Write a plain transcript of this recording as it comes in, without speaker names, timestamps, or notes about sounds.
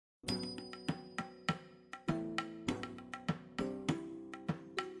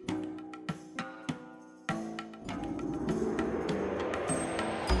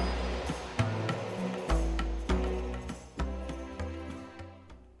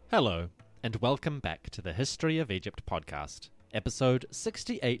Hello, and welcome back to the History of Egypt podcast, episode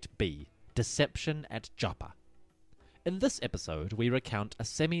 68b, Deception at Joppa. In this episode, we recount a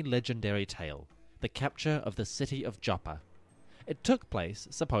semi-legendary tale, the capture of the city of Joppa. It took place,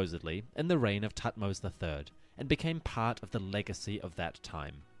 supposedly, in the reign of Thutmose III, and became part of the legacy of that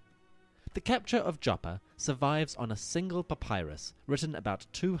time. The capture of Joppa survives on a single papyrus written about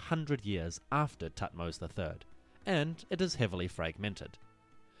 200 years after Thutmose III, and it is heavily fragmented.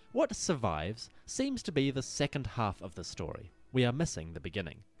 What survives seems to be the second half of the story. We are missing the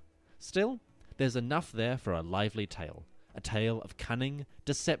beginning. Still, there's enough there for a lively tale, a tale of cunning,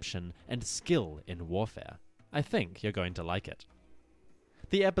 deception, and skill in warfare. I think you're going to like it.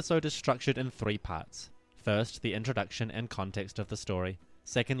 The episode is structured in 3 parts. First, the introduction and context of the story.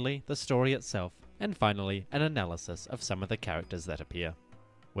 Secondly, the story itself. And finally, an analysis of some of the characters that appear.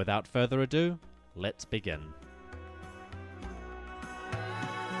 Without further ado, let's begin.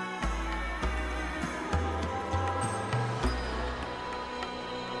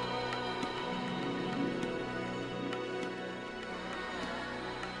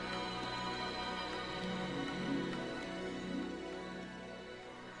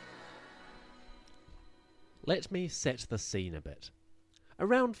 Let me set the scene a bit.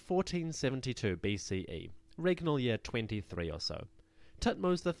 Around 1472 BCE, regnal year 23 or so,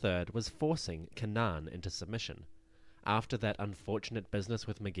 Thutmose III was forcing Canaan into submission. After that unfortunate business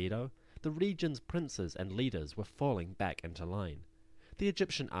with Megiddo, the region's princes and leaders were falling back into line. The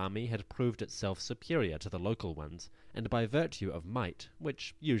Egyptian army had proved itself superior to the local ones, and by virtue of might,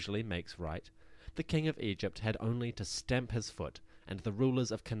 which usually makes right, the king of Egypt had only to stamp his foot, and the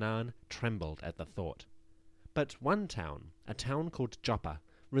rulers of Canaan trembled at the thought. But one town, a town called Joppa,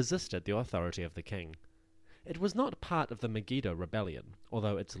 resisted the authority of the king. It was not part of the Megiddo rebellion,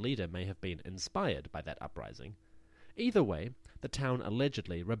 although its leader may have been inspired by that uprising. Either way, the town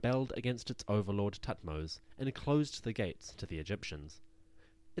allegedly rebelled against its overlord Thutmose and closed the gates to the Egyptians.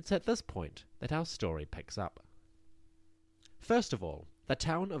 It's at this point that our story picks up. First of all, the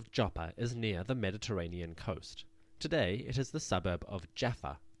town of Joppa is near the Mediterranean coast. Today it is the suburb of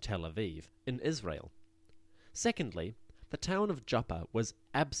Jaffa, Tel Aviv, in Israel. Secondly, the town of Joppa was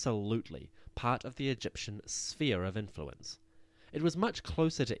absolutely part of the Egyptian sphere of influence. It was much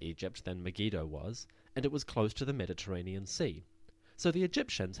closer to Egypt than Megiddo was, and it was close to the Mediterranean Sea. So the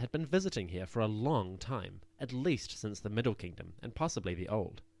Egyptians had been visiting here for a long time, at least since the Middle Kingdom, and possibly the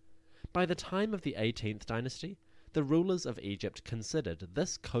Old. By the time of the 18th dynasty, the rulers of Egypt considered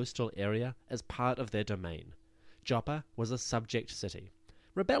this coastal area as part of their domain. Joppa was a subject city.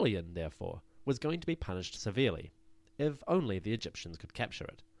 Rebellion, therefore, was going to be punished severely, if only the Egyptians could capture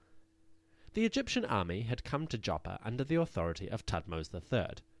it. The Egyptian army had come to Joppa under the authority of Thutmose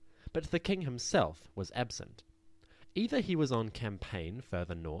III, but the king himself was absent. Either he was on campaign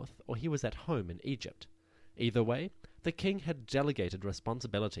further north, or he was at home in Egypt. Either way, the king had delegated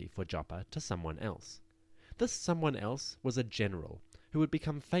responsibility for Joppa to someone else. This someone else was a general, who would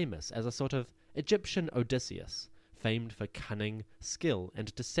become famous as a sort of Egyptian Odysseus, famed for cunning, skill,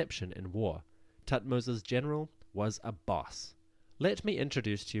 and deception in war. Thutmose's general was a boss. Let me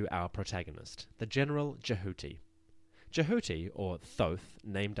introduce to you our protagonist, the general Jehuti. Jehuti, or Thoth,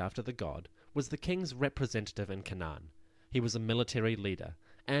 named after the god, was the king's representative in Canaan. He was a military leader,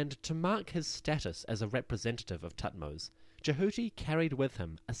 and to mark his status as a representative of Thutmose, Jehuti carried with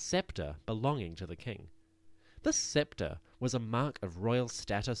him a scepter belonging to the king. This scepter was a mark of royal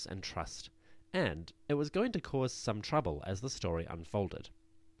status and trust, and it was going to cause some trouble as the story unfolded.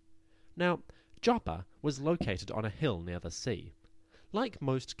 Now, Joppa was located on a hill near the sea. Like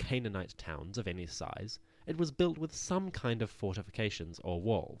most Canaanite towns of any size, it was built with some kind of fortifications or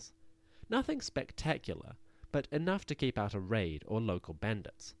walls. Nothing spectacular, but enough to keep out a raid or local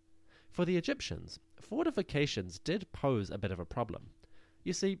bandits. For the Egyptians, fortifications did pose a bit of a problem.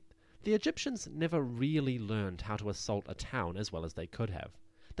 You see, the Egyptians never really learned how to assault a town as well as they could have.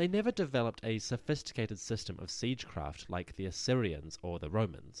 They never developed a sophisticated system of siegecraft like the Assyrians or the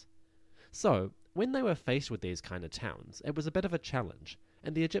Romans. So, when they were faced with these kind of towns, it was a bit of a challenge,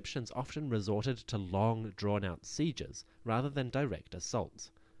 and the Egyptians often resorted to long, drawn-out sieges rather than direct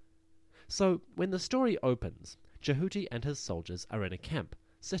assaults. So, when the story opens, Jehuti and his soldiers are in a camp,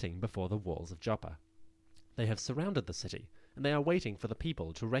 sitting before the walls of Joppa. They have surrounded the city, and they are waiting for the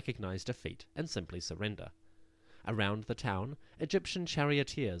people to recognize defeat and simply surrender. Around the town, Egyptian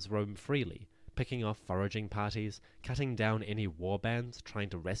charioteers roam freely, picking off foraging parties, cutting down any war bands trying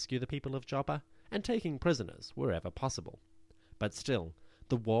to rescue the people of Joppa, and taking prisoners wherever possible. But still,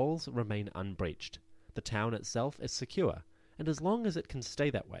 the walls remain unbreached. The town itself is secure, and as long as it can stay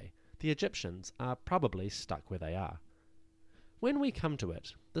that way, the Egyptians are probably stuck where they are. When we come to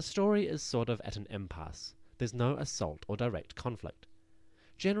it, the story is sort of at an impasse. There's no assault or direct conflict.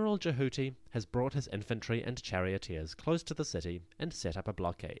 General Jehuti has brought his infantry and charioteers close to the city and set up a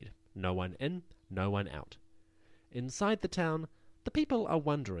blockade. No one in, no one out. Inside the town, the people are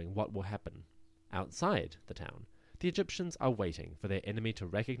wondering what will happen. Outside the town, the Egyptians are waiting for their enemy to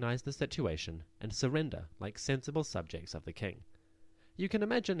recognize the situation and surrender like sensible subjects of the king. You can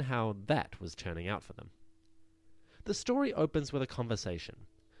imagine how that was turning out for them. The story opens with a conversation.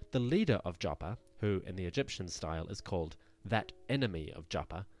 The leader of Joppa, who in the Egyptian style is called that enemy of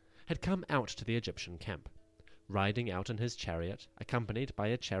Joppa, had come out to the Egyptian camp. Riding out in his chariot, accompanied by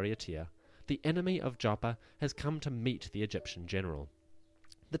a charioteer, the enemy of Joppa has come to meet the Egyptian general.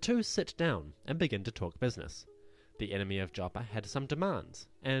 The two sit down and begin to talk business. The enemy of Joppa had some demands,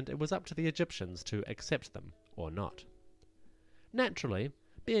 and it was up to the Egyptians to accept them or not. Naturally,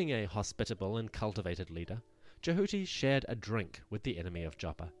 being a hospitable and cultivated leader, Jehuti shared a drink with the enemy of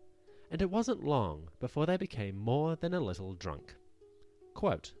Joppa, and it wasn't long before they became more than a little drunk.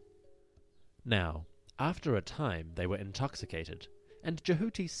 Quote, "Now, after a time they were intoxicated, and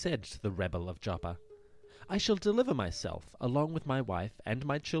Jehuti said to the rebel of Joppa, 'I shall deliver myself along with my wife and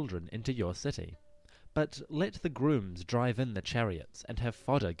my children into your city. But let the grooms drive in the chariots and have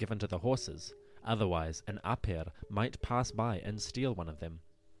fodder given to the horses, otherwise an Apir might pass by and steal one of them.'"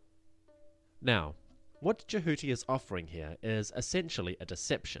 Now, what Jehuti is offering here is essentially a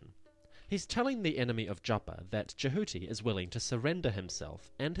deception. He's telling the enemy of Joppa that Jehuti is willing to surrender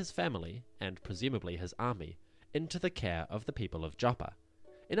himself and his family, and presumably his army, into the care of the people of Joppa.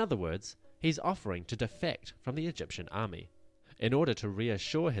 In other words, he's offering to defect from the Egyptian army. In order to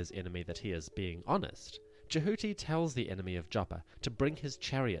reassure his enemy that he is being honest, Jehuti tells the enemy of Joppa to bring his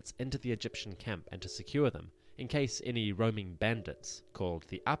chariots into the Egyptian camp and to secure them, in case any roaming bandits, called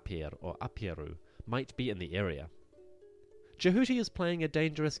the Apir or Apiru, might be in the area. Jehuti is playing a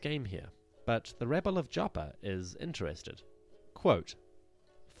dangerous game here, but the rebel of Joppa is interested. Quote,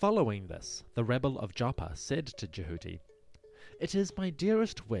 "Following this, the rebel of Joppa said to Jehuti, 'It is my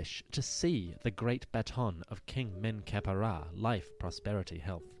dearest wish to see the great baton of King Men-Kepera, life, prosperity,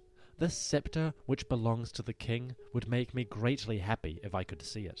 health. This scepter which belongs to the king would make me greatly happy if I could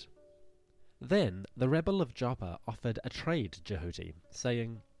see it.' Then the rebel of Joppa offered a trade to Jehuti,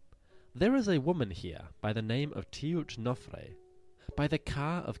 saying, 'There is a woman here by the name of Tiut Nofre. By the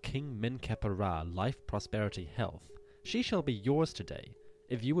car of King Men-Kepera, life, prosperity, health, she shall be yours today,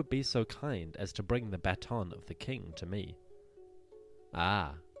 if you would be so kind as to bring the baton of the king to me.'"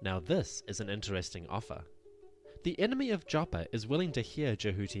 Ah, now this is an interesting offer. The enemy of Joppa is willing to hear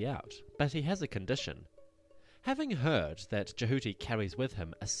Jehuti out, but he has a condition. Having heard that Jehuti carries with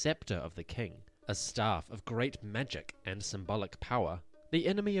him a scepter of the king, a staff of great magic and symbolic power, the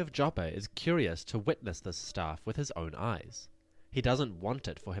enemy of Joppa is curious to witness this staff with his own eyes. He doesn't want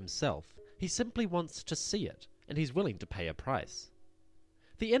it for himself, he simply wants to see it, and he's willing to pay a price.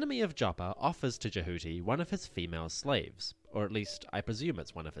 The enemy of Joppa offers to Jehuti one of his female slaves, or at least I presume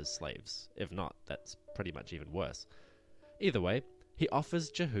it's one of his slaves. If not, that's pretty much even worse. Either way, he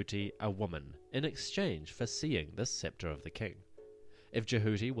offers Jehuti a woman in exchange for seeing this scepter of the king. If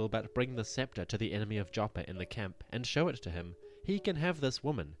Jehuti will but bring the scepter to the enemy of Joppa in the camp and show it to him, he can have this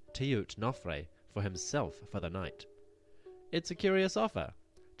woman, Tiut Nofre, for himself for the night. It's a curious offer.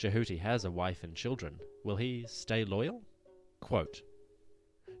 Jehuti has a wife and children. Will he stay loyal? Quote,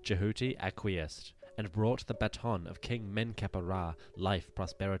 "Jehuti acquiesced, and brought the baton of King Men-Kepera, life,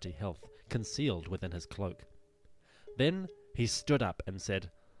 prosperity, health, concealed within his cloak. Then he stood up and said,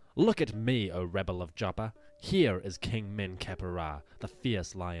 'Look at me, O rebel of Joppa! Here is King Men-Kepera, the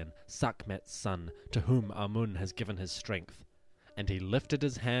fierce lion, Sakmet's son, to whom Amun has given his strength.' And he lifted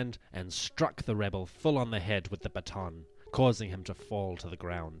his hand and struck the rebel full on the head with the baton, causing him to fall to the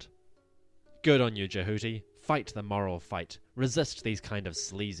ground. Good on you, Jehuti. Fight the moral fight. Resist these kind of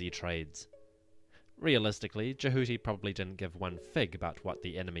sleazy trades." Realistically, Jehuti probably didn't give one fig about what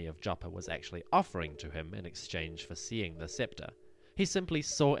the enemy of Joppa was actually offering to him in exchange for seeing the scepter. He simply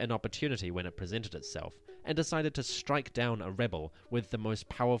saw an opportunity when it presented itself, and decided to strike down a rebel with the most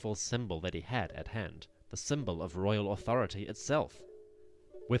powerful symbol that he had at hand, the symbol of royal authority itself.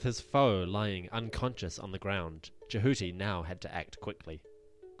 With his foe lying unconscious on the ground, Jehuti now had to act quickly.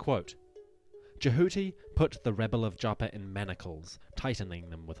 Quote, "Jehuti put the rebel of Joppa in manacles, tightening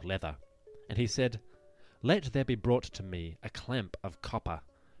them with leather. And he said, 'Let there be brought to me a clamp of copper.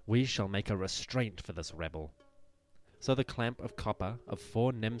 We shall make a restraint for this rebel.' So the clamp of copper of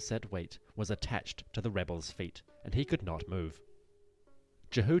 4 nemset weight was attached to the rebel's feet, and he could not move.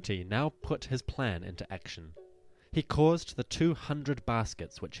 Jehuti now put his plan into action. He caused the 200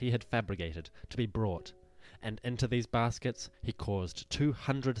 baskets which he had fabricated to be brought, and into these baskets he caused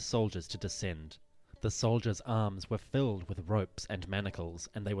 200 soldiers to descend. The soldiers' arms were filled with ropes and manacles,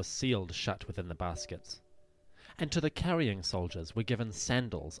 and they were sealed shut within the baskets. And to the carrying soldiers were given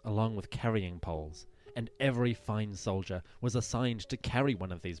sandals along with carrying poles, and every fine soldier was assigned to carry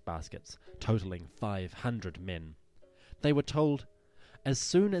one of these baskets, totaling 500 men. They were told, "As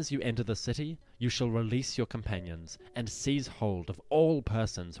soon as you enter the city, you shall release your companions, and seize hold of all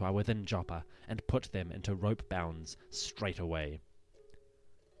persons who are within Joppa, and put them into rope bounds straight away."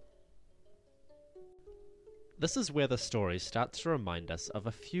 This is where the story starts to remind us of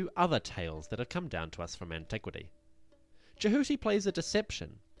a few other tales that have come down to us from antiquity. Jehuti plays a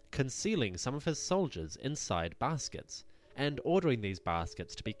deception, concealing some of his soldiers inside baskets, and ordering these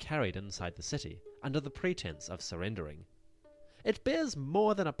baskets to be carried inside the city, under the pretense of surrendering. It bears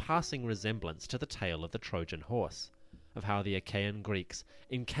more than a passing resemblance to the tale of the Trojan horse, of how the Achaean Greeks,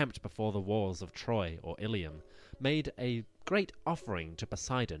 encamped before the walls of Troy or Ilium, made a great offering to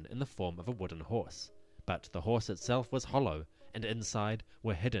Poseidon in the form of a wooden horse. But the horse itself was hollow, and inside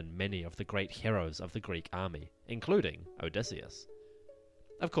were hidden many of the great heroes of the Greek army, including Odysseus.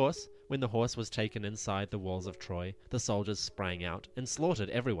 Of course, when the horse was taken inside the walls of Troy, the soldiers sprang out and slaughtered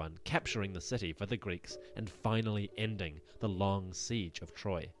everyone, capturing the city for the Greeks and finally ending the long siege of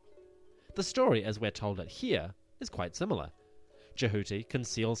Troy. The story, as we're told it here, is quite similar. Jehuti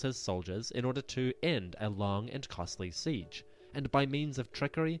conceals his soldiers in order to end a long and costly siege, and by means of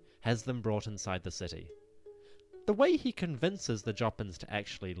trickery has them brought inside the city. The way he convinces the Joppans to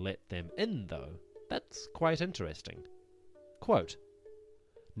actually let them in, though, that's quite interesting. Quote,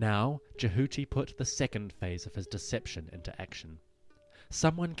 "Now Jehuti put the second phase of his deception into action.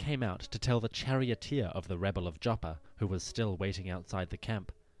 Someone came out to tell the charioteer of the rebel of Joppa, who was still waiting outside the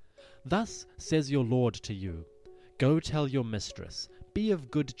camp, 'Thus says your lord to you, go tell your mistress, be of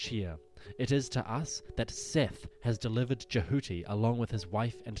good cheer. It is to us that Seth has delivered Jehuti along with his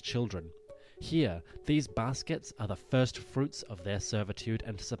wife and children. Here, these baskets are the first fruits of their servitude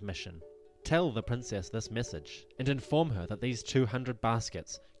and submission. Tell the princess this message, and inform her that these 200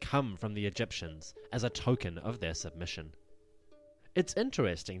 baskets come from the Egyptians as a token of their submission." It's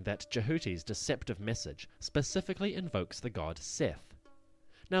interesting that Jehuti's deceptive message specifically invokes the god Seth.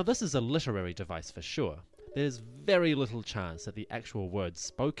 Now this is a literary device for sure. There's very little chance that the actual words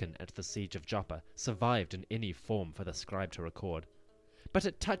spoken at the siege of Joppa survived in any form for the scribe to record. But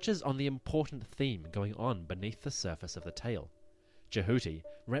it touches on the important theme going on beneath the surface of the tale. Jehuti,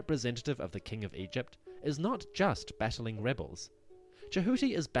 representative of the king of Egypt, is not just battling rebels.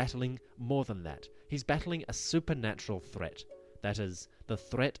 Jehuti is battling more than that. He's battling a supernatural threat. That is, the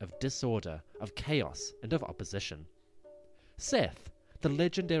threat of disorder, of chaos, and of opposition. Seth, the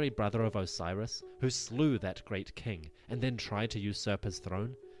legendary brother of Osiris, who slew that great king and then tried to usurp his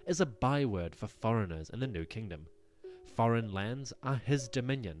throne, is a byword for foreigners in the New Kingdom. Foreign lands are his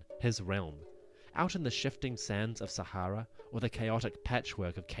dominion, his realm. Out in the shifting sands of Sahara, or the chaotic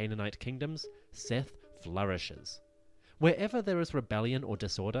patchwork of Canaanite kingdoms, Seth flourishes. Wherever there is rebellion or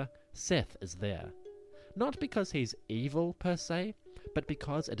disorder, Seth is there. Not because he's evil per se, but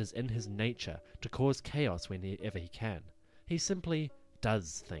because it is in his nature to cause chaos whenever he can. He simply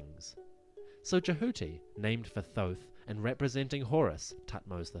does things. So Jehuti, named for Thoth and representing Horus,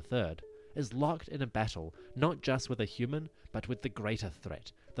 Thutmose III, is locked in a battle not just with a human, but with the greater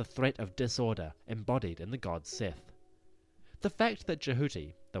threat, the threat of disorder embodied in the god Seth. The fact that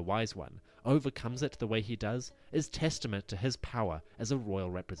Jehuti, the wise one, overcomes it the way he does is testament to his power as a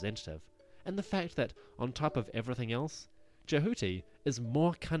royal representative, and the fact that, on top of everything else, Jehuti is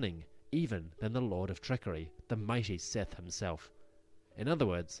more cunning even than the Lord of Trickery, the mighty Seth himself. In other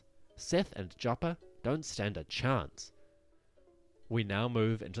words, Seth and Joppa don't stand a chance. We now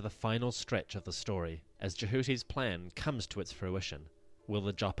move into the final stretch of the story, as Jehuti's plan comes to its fruition. Will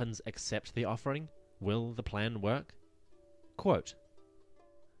the Joppans accept the offering? Will the plan work? Quote,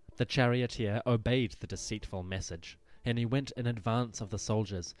 "The charioteer obeyed the deceitful message, and he went in advance of the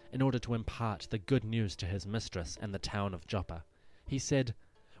soldiers in order to impart the good news to his mistress and the town of Joppa. He said,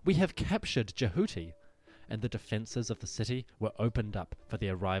 'We have captured Jehuti,' and the defences of the city were opened up for the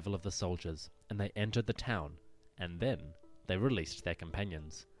arrival of the soldiers, and they entered the town, and then they released their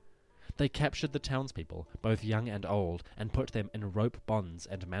companions. They captured the townspeople, both young and old, and put them in rope bonds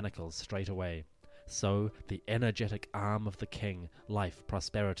and manacles straight away. So the energetic arm of the king, life,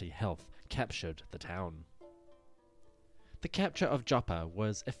 prosperity, health, captured the town." The capture of Joppa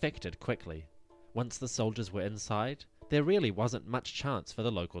was effected quickly. Once the soldiers were inside, there really wasn't much chance for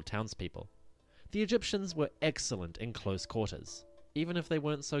the local townspeople. The Egyptians were excellent in close quarters. Even if they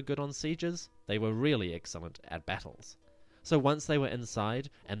weren't so good on sieges, they were really excellent at battles. So once they were inside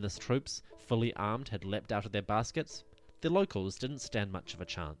and the troops, fully armed, had leapt out of their baskets, the locals didn't stand much of a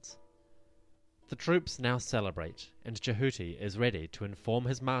chance. The troops now celebrate, and Jehuti is ready to inform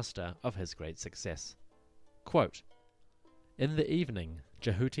his master of his great success. Quote, "In the evening,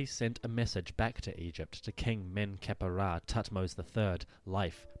 Jehuti sent a message back to Egypt to King Men-Kepera Thutmose III,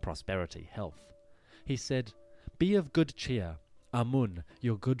 life, prosperity, health. He said, 'Be of good cheer. Amun,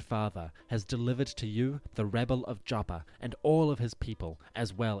 your good father, has delivered to you the rebel of Joppa and all of his people,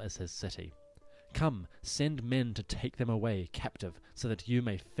 as well as his city. Come, send men to take them away captive, so that you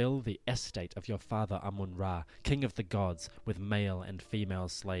may fill the estate of your father Amun-Ra, king of the gods, with male and female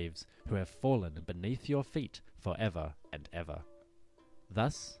slaves, who have fallen beneath your feet forever and ever.'"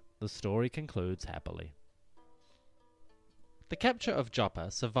 Thus, the story concludes happily. The capture of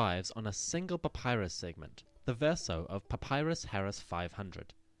Joppa survives on a single papyrus segment, the verso of Papyrus Harris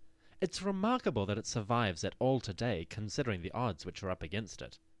 500. It's remarkable that it survives at all today, considering the odds which are up against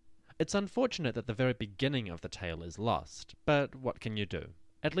it. It's unfortunate that the very beginning of the tale is lost, but what can you do?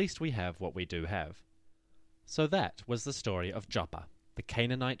 At least we have what we do have. So that was the story of Joppa, the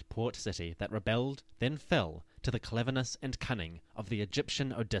Canaanite port city that rebelled, then fell, to the cleverness and cunning of the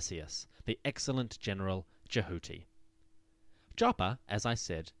Egyptian Odysseus, the excellent general Jehuti. Joppa, as I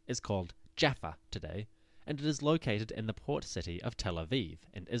said, is called Jaffa today, and it is located in the port city of Tel Aviv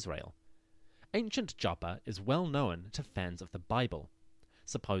in Israel. Ancient Joppa is well known to fans of the Bible.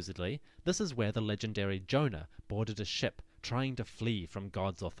 Supposedly, this is where the legendary Jonah boarded a ship trying to flee from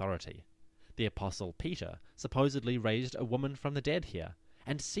God's authority. The apostle Peter supposedly raised a woman from the dead here,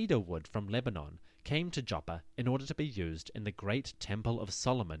 and cedar wood from Lebanon came to Joppa in order to be used in the great Temple of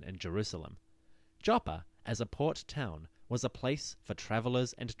Solomon in Jerusalem. Joppa, as a port town, was a place for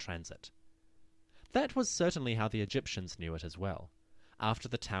travelers and transit. That was certainly how the Egyptians knew it as well. After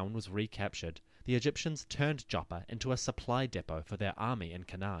the town was recaptured, the Egyptians turned Joppa into a supply depot for their army in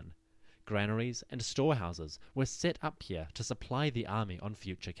Canaan. Granaries and storehouses were set up here to supply the army on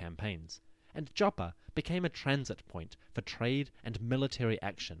future campaigns, and Joppa became a transit point for trade and military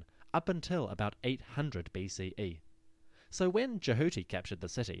action up until about 800 BCE. So when Jehuti captured the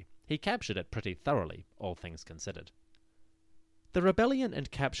city, he captured it pretty thoroughly, all things considered. The rebellion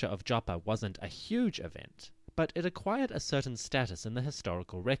and capture of Joppa wasn't a huge event, but it acquired a certain status in the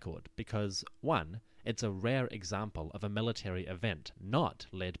historical record because, 1, it's a rare example of a military event not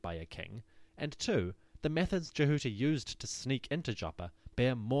led by a king, and 2, the methods Jehuti used to sneak into Joppa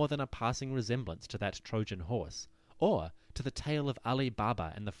bear more than a passing resemblance to that Trojan horse, or to the tale of Ali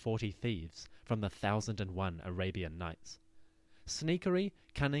Baba and the 40 Thieves from the 1001 Arabian Nights. Sneakery,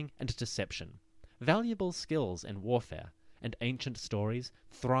 cunning, and deception, valuable skills in warfare, and ancient stories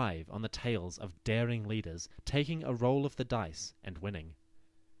thrive on the tales of daring leaders taking a roll of the dice and winning.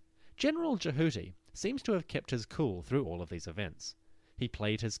 General Jehuti seems to have kept his cool through all of these events. He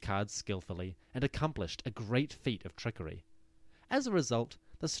played his cards skillfully and accomplished a great feat of trickery. As a result,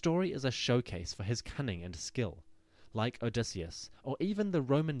 the story is a showcase for his cunning and skill. Like Odysseus, or even the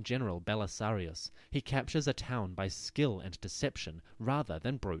Roman general Belisarius, he captures a town by skill and deception rather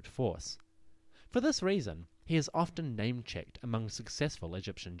than brute force. For this reason, he is often name-checked among successful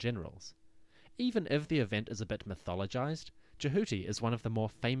Egyptian generals. Even if the event is a bit mythologized, Jehuti is one of the more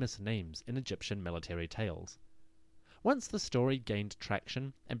famous names in Egyptian military tales. Once the story gained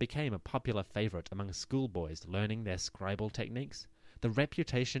traction and became a popular favorite among schoolboys learning their scribal techniques, the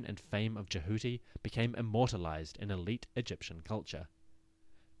reputation and fame of Jehuti became immortalized in elite Egyptian culture.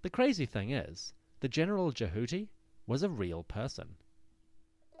 The crazy thing is, the general Jehuti was a real person.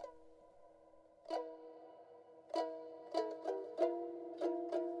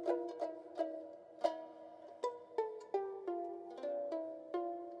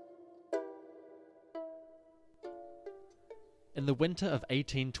 In the winter of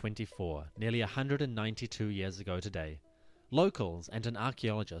 1824, nearly 192 years ago today, locals and an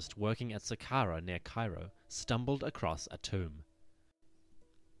archaeologist working at Saqqara near Cairo stumbled across a tomb.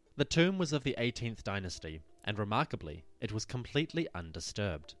 The tomb was of the 18th dynasty, and remarkably, it was completely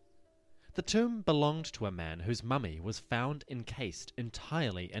undisturbed. The tomb belonged to a man whose mummy was found encased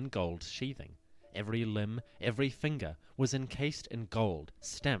entirely in gold sheathing. Every limb, every finger was encased in gold,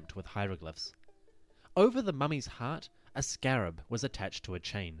 stamped with hieroglyphs. Over the mummy's heart, a scarab was attached to a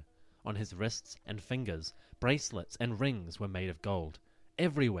chain. On his wrists and fingers, bracelets and rings were made of gold.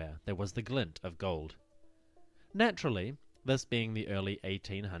 Everywhere there was the glint of gold. Naturally, this being the early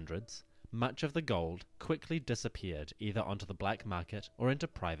 1800s, much of the gold quickly disappeared either onto the black market or into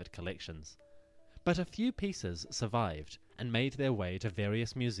private collections. But a few pieces survived and made their way to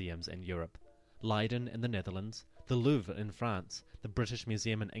various museums in Europe. Leiden in the Netherlands, the Louvre in France, the British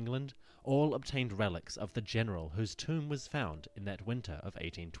Museum in England, all obtained relics of the general whose tomb was found in that winter of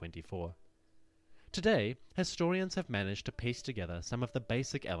 1824. Today, historians have managed to piece together some of the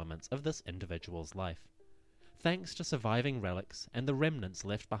basic elements of this individual's life. Thanks to surviving relics and the remnants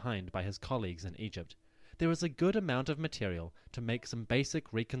left behind by his colleagues in Egypt, there is a good amount of material to make some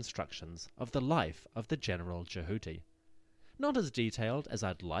basic reconstructions of the life of the General Jehuti. Not as detailed as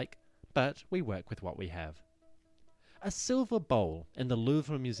I'd like, but we work with what we have. A silver bowl in the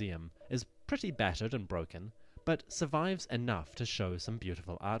Louvre Museum is pretty battered and broken, but survives enough to show some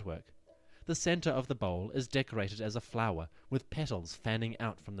beautiful artwork. The center of the bowl is decorated as a flower with petals fanning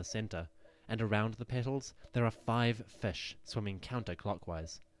out from the center, and around the petals there are 5 fish swimming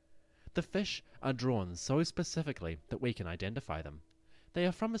counterclockwise. The fish are drawn so specifically that we can identify them. They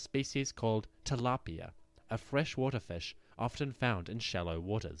are from a species called tilapia, a freshwater fish often found in shallow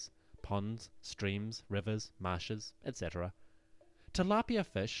waters, ponds, streams, rivers, marshes, etc. Tilapia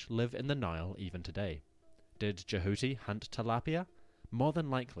fish live in the Nile even today. Did Jehuti hunt tilapia? More than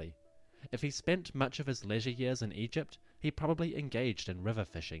likely. If he spent much of his leisure years in Egypt, he probably engaged in river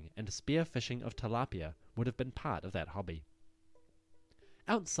fishing, and spear fishing of tilapia would have been part of that hobby.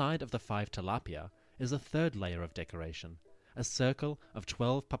 Outside of the 5 tilapia is a third layer of decoration, a circle of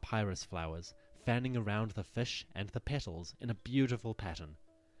 12 papyrus flowers fanning around the fish and the petals in a beautiful pattern.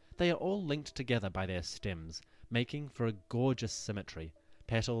 They are all linked together by their stems, making for a gorgeous symmetry.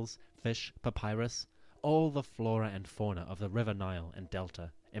 Petals, fish, papyrus, all the flora and fauna of the River Nile and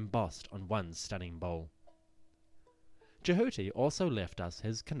Delta, embossed on one stunning bowl. Jehuti also left us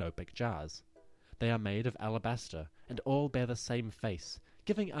his canopic jars. They are made of alabaster and all bear the same face,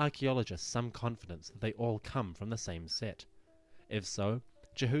 giving archaeologists some confidence that they all come from the same set. If so,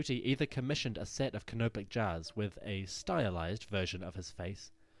 Jehuti either commissioned a set of canopic jars with a stylized version of his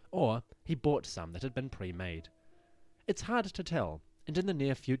face, or he bought some that had been pre-made. It's hard to tell, and in the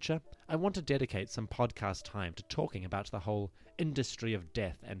near future, I want to dedicate some podcast time to talking about the whole industry of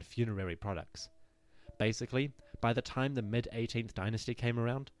death and funerary products. Basically, by the time the mid-18th dynasty came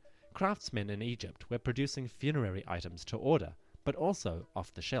around, craftsmen in Egypt were producing funerary items to order, but also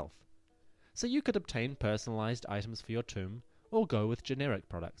off the shelf. So you could obtain personalized items for your tomb, or go with generic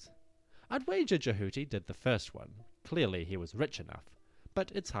products. I'd wager Jehuti did the first one. Clearly he was rich enough, but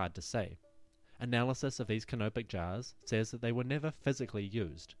it's hard to say. Analysis of these canopic jars says that they were never physically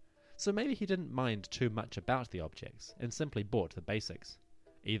used, so maybe he didn't mind too much about the objects and simply bought the basics.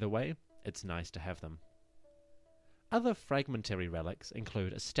 Either way, it's nice to have them. Other fragmentary relics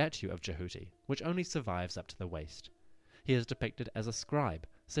include a statue of Jehuti, which only survives up to the waist. He is depicted as a scribe,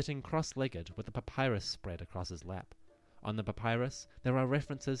 sitting cross-legged with a papyrus spread across his lap. On the papyrus, there are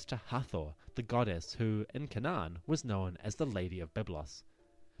references to Hathor, the goddess who, in Canaan, was known as the Lady of Byblos.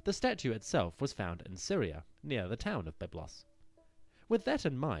 The statue itself was found in Syria, near the town of Byblos. With that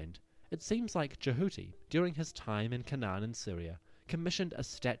in mind, it seems like Jehuti, during his time in Canaan and Syria, commissioned a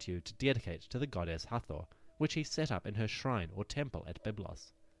statue to dedicate to the goddess Hathor, which he set up in her shrine or temple at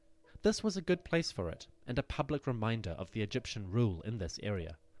Byblos. This was a good place for it, and a public reminder of the Egyptian rule in this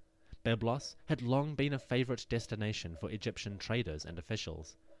area. Byblos had long been a favorite destination for Egyptian traders and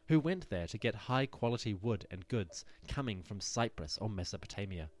officials, who went there to get high-quality wood and goods coming from Cyprus or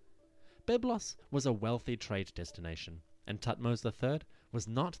Mesopotamia. Byblos was a wealthy trade destination, and Thutmose III was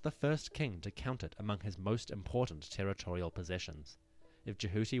not the first king to count it among his most important territorial possessions. If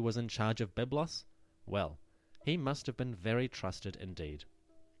Jehuti was in charge of Byblos, well, he must have been very trusted indeed.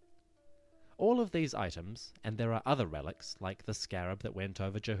 All of these items, and there are other relics, like the scarab that went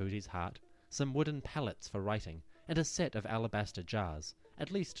over Jehuti's heart, some wooden pallets for writing, and a set of alabaster jars,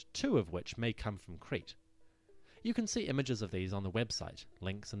 at least 2 of which may come from Crete. You can see images of these on the website,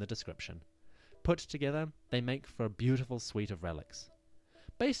 links in the description. Put together, they make for a beautiful suite of relics.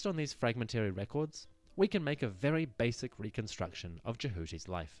 Based on these fragmentary records, we can make a very basic reconstruction of Jehuti's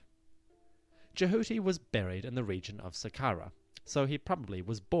life. Jehuti was buried in the region of Saqqara, so he probably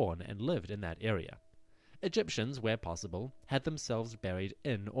was born and lived in that area. Egyptians, where possible, had themselves buried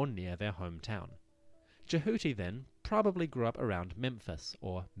in or near their hometown. Jehuti then probably grew up around Memphis,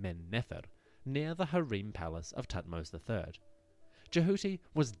 or Men-Nefer, near the harem palace of Thutmose III. Jehuti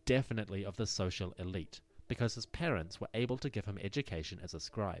was definitely of the social elite, because his parents were able to give him education as a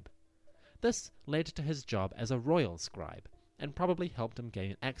scribe. This led to his job as a royal scribe, and probably helped him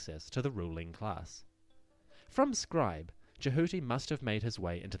gain access to the ruling class. From scribe, Jehuti must have made his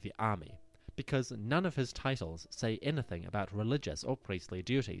way into the army, because none of his titles say anything about religious or priestly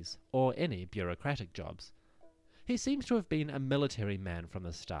duties, or any bureaucratic jobs. He seems to have been a military man from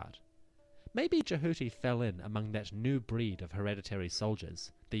the start. Maybe Jehuti fell in among that new breed of hereditary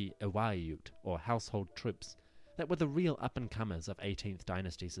soldiers, the Iwayut, or household troops, that were the real up-and-comers of 18th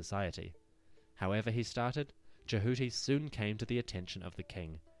dynasty society. However he started, Jehuti soon came to the attention of the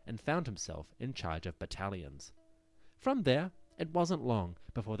king and found himself in charge of battalions. From there, it wasn't long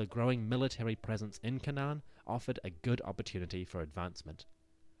before the growing military presence in Canaan offered a good opportunity for advancement,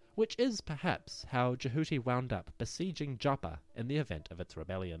 which is perhaps how Jehuti wound up besieging Joppa in the event of its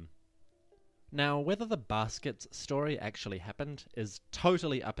rebellion. Now, whether the baskets story actually happened is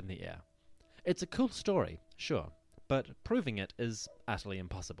totally up in the air. It's a cool story, sure, but proving it is utterly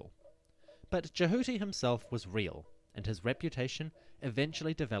impossible. But Jehuti himself was real, and his reputation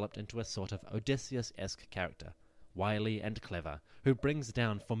eventually developed into a sort of Odysseus-esque character, wily and clever, who brings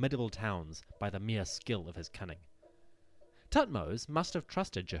down formidable towns by the mere skill of his cunning. Thutmose must have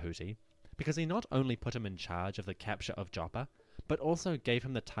trusted Jehuti, because he not only put him in charge of the capture of Joppa, but also gave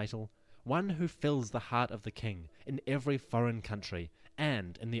him the title "one who fills the heart of the king in every foreign country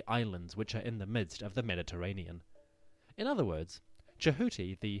and in the islands which are in the midst of the Mediterranean." In other words,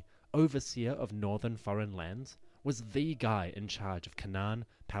 Jehuti, the overseer of northern foreign lands, was the guy in charge of Canaan,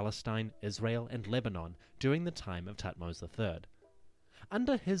 Palestine, Israel, and Lebanon during the time of Thutmose III.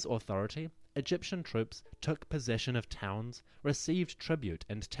 Under his authority, Egyptian troops took possession of towns, received tribute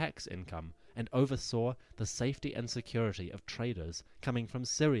and tax income, and oversaw the safety and security of traders coming from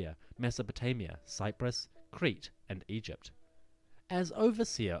Syria, Mesopotamia, Cyprus, Crete, and Egypt. As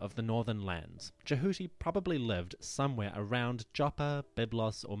overseer of the northern lands, Jehuti probably lived somewhere around Joppa,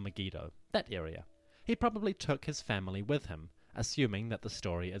 Byblos, or Megiddo, that area. He probably took his family with him, assuming that the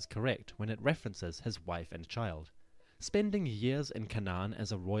story is correct when it references his wife and child. Spending years in Canaan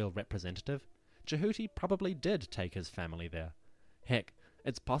as a royal representative, Jehuti probably did take his family there. Heck,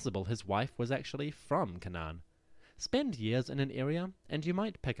 it's possible his wife was actually from Canaan. Spend years in an area, and you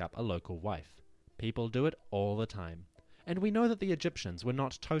might pick up a local wife. People do it all the time. And we know that the Egyptians were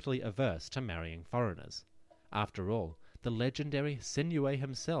not totally averse to marrying foreigners. After all, the legendary Sinuhe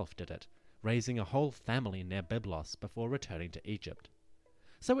himself did it, raising a whole family near Byblos before returning to Egypt.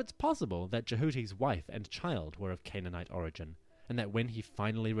 So it's possible that Jehuti's wife and child were of Canaanite origin, and that when he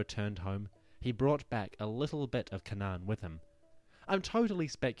finally returned home, he brought back a little bit of Canaan with him. I'm totally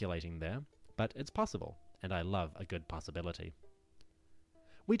speculating there, but it's possible, and I love a good possibility.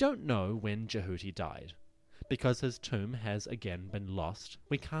 We don't know when Jehuti died. Because his tomb has again been lost,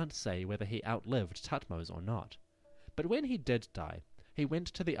 we can't say whether he outlived Thutmose or not. But when he did die, he went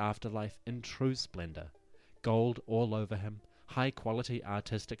to the afterlife in true splendor. Gold all over him, high-quality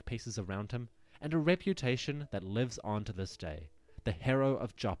artistic pieces around him, and a reputation that lives on to this day. The hero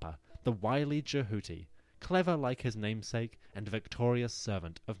of Joppa, the wily Jehuti, clever like his namesake, and victorious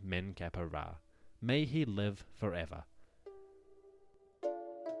servant of Men-Kapa-Ra. May he live forever.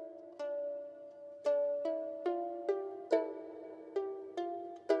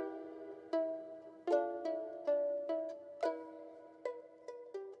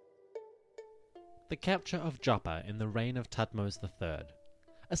 The capture of Joppa in the reign of Thutmose III.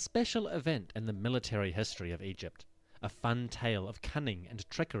 A special event in the military history of Egypt, a fun tale of cunning and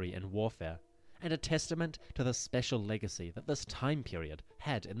trickery in warfare, and a testament to the special legacy that this time period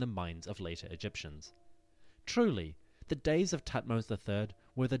had in the minds of later Egyptians. Truly, the days of Thutmose III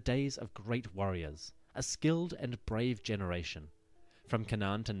were the days of great warriors, a skilled and brave generation. From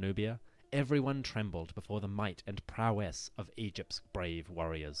Canaan to Nubia, everyone trembled before the might and prowess of Egypt's brave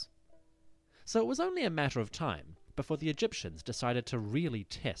warriors. So it was only a matter of time before the Egyptians decided to really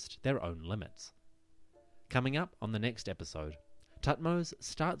test their own limits. Coming up on the next episode, Thutmose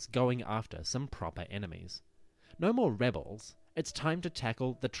starts going after some proper enemies. No more rebels, it's time to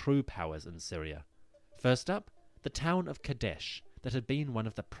tackle the true powers in Syria. First up, the town of Kadesh, that had been one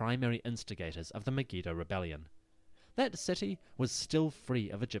of the primary instigators of the Megiddo rebellion. That city was still free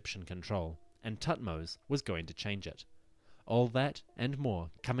of Egyptian control, and Thutmose was going to change it. All that and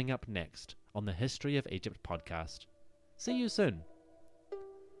more coming up next on the History of Egypt podcast. See you soon.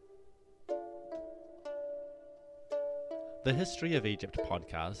 The History of Egypt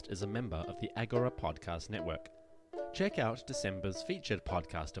podcast is a member of the Agora Podcast Network. Check out December's featured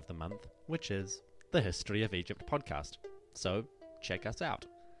podcast of the month, which is the History of Egypt podcast. So, check us out.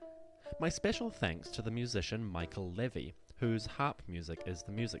 My special thanks to the musician Michael Levy, whose harp music is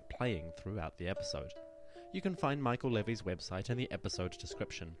the music playing throughout the episode. You can find Michael Levy's website in the episode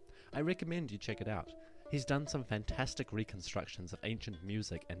description. I recommend you check it out. He's done some fantastic reconstructions of ancient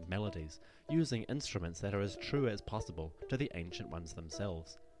music and melodies, using instruments that are as true as possible to the ancient ones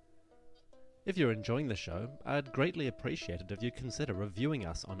themselves. If you're enjoying the show, I'd greatly appreciate it if you consider reviewing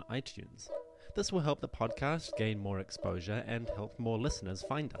us on iTunes. This will help the podcast gain more exposure and help more listeners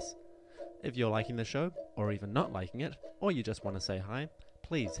find us. If you're liking the show, or even not liking it, or you just want to say hi,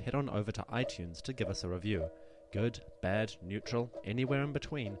 please head on over to iTunes to give us a review. Good, bad, neutral, anywhere in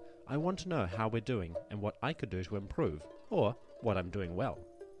between. I want to know how we're doing and what I could do to improve, or what I'm doing well.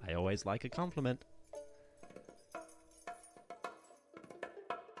 I always like a compliment.